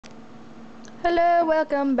Hello,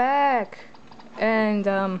 welcome back. And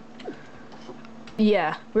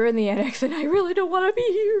yeah, we're in the Annex, and I really don't want to be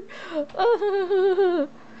here.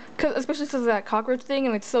 Cause especially since that cockroach thing,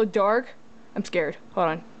 and it's so dark. I'm scared. Hold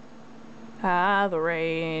on. Ah, the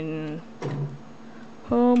rain.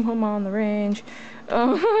 Home on the range.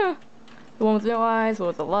 The one with no eyes, the one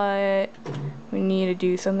with the light. We need to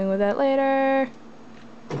do something with that later.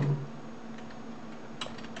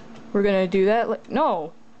 We're gonna do that.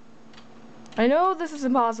 No. I know this is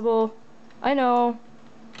impossible. I know.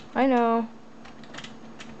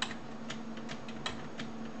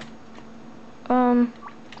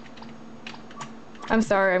 I'm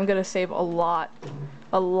sorry, I'm gonna save a lot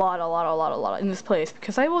in this place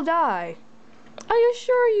because I will die. I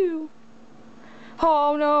assure you.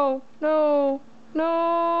 Oh no.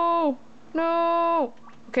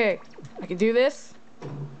 Okay, I can do this.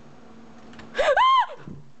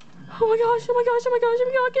 Oh my gosh,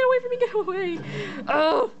 get away from me, get away.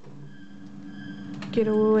 Oh, get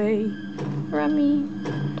away from me.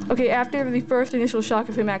 Okay, after the first initial shock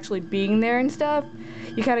of him actually being there and stuff,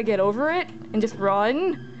 you kind of get over it and just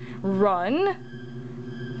run.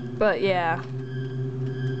 But yeah.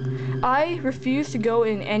 I refuse to go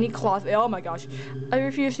in any closet. Oh my gosh. I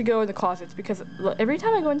refuse to go in the closets because every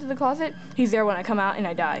time I go into the closet, he's there when I come out and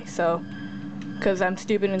I die. So, because I'm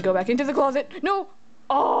stupid and go back into the closet. No!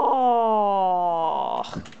 Oh.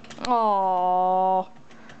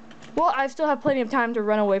 Well, I still have plenty of time to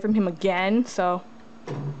run away from him again, so.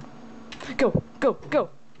 Go,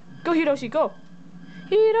 Hiroshi, go!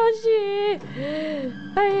 Hiroshi!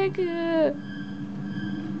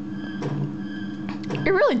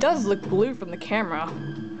 It really does look blue from the camera,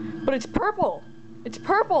 but it's purple. It's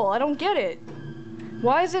purple, I don't get it.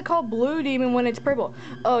 Why is it called Blue Demon when it's purple?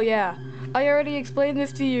 Oh yeah, I already explained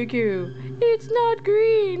this to you, Q. It's not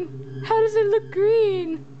green. How does it look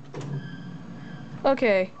green?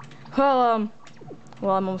 Okay, well, I'm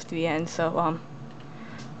almost to the end, so,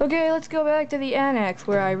 okay, let's go back to the Annex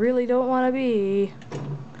where I really don't want to be.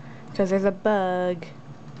 Because there's a bug.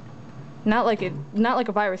 Not like a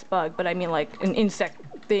virus bug, but I mean like an insect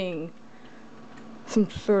thing. Some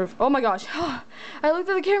sort of, oh my gosh. I looked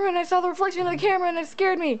at the camera and I saw the reflection of the camera and it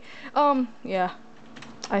scared me. Yeah.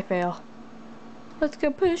 I fail. Let's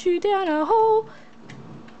go push you down a hole.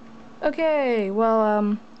 Okay,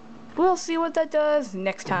 well, we'll see what that does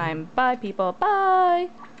next time. Bye, people. Bye.